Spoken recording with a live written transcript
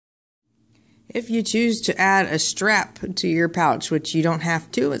If you choose to add a strap to your pouch, which you don't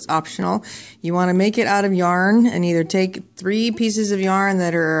have to, it's optional, you want to make it out of yarn and either take 3 pieces of yarn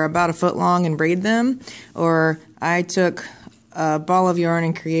that are about 1 foot long and braid them, or I took a ball of yarn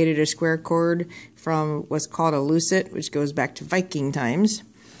and created a square cord from what's called a lucet, which goes back to Viking times.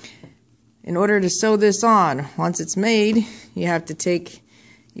 In order to sew this on, once it's made, you have to take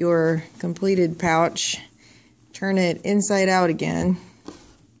your completed pouch, turn it inside out again,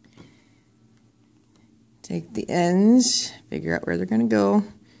 take the ends, figure out where they're going to go,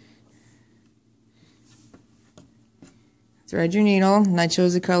 thread your needle, and I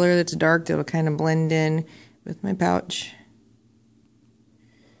chose a color that's dark that'll kind of blend in with my pouch.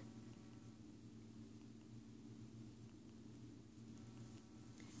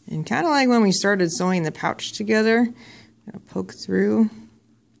 And kind of like when we started sewing the pouch together, I'm going to poke through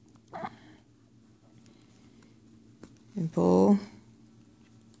and pull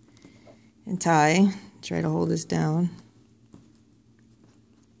and tie. Try to hold this down.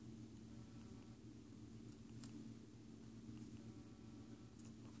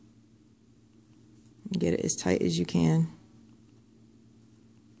 And get it as tight as you can.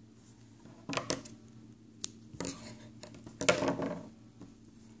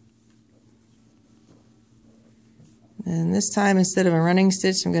 And this time, instead of a running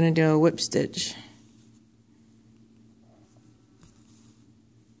stitch, I'm going to do a whip stitch,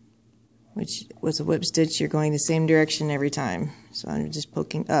 which with a whip stitch you're going the same direction every time. So I'm just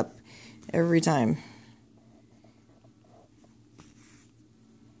poking up every time.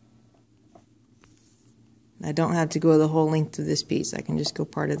 I don't have to go the whole length of this piece. I can just go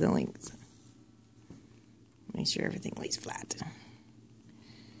part of the length. Make sure everything lays flat. And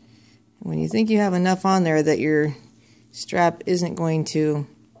when you think you have enough on there that your strap isn't going to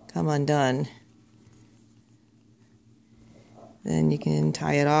come undone, then you can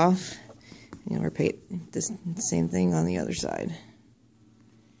tie it off. You'll repeat this same thing on the other side.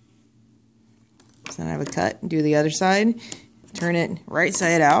 So then I have a cut, do the other side, turn it right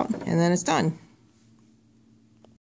side out, and then it's done.